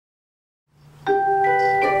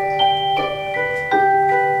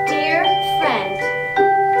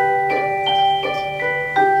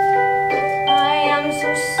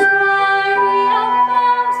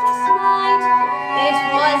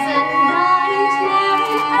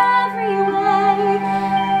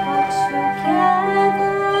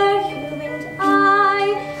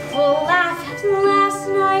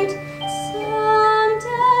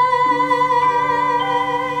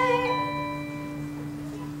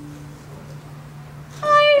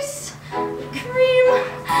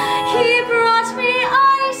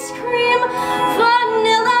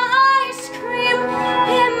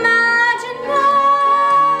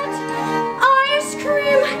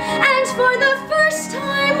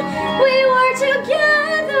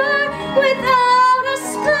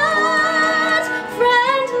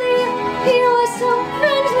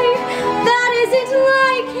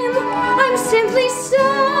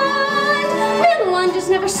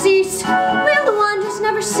cease. Will the wonders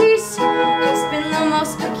never cease? It's been the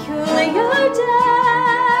most peculiar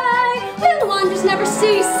day. Will the wonders never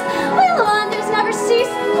cease? Will the wonders never cease?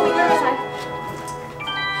 Oh wait, where was I?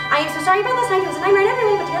 I am so sorry about last night. It was a nightmare in every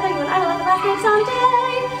way, but together you and I will have the last night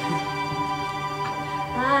someday.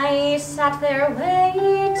 I sat there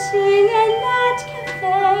waiting in that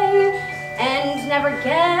cafe and never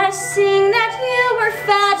guessing that you were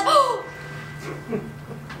fat.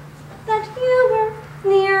 That you were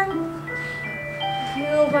near.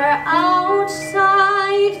 You were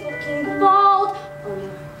outside looking bald. Oh no.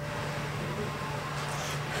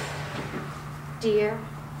 Dear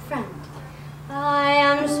friend, I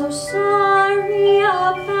am so sorry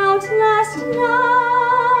about last night.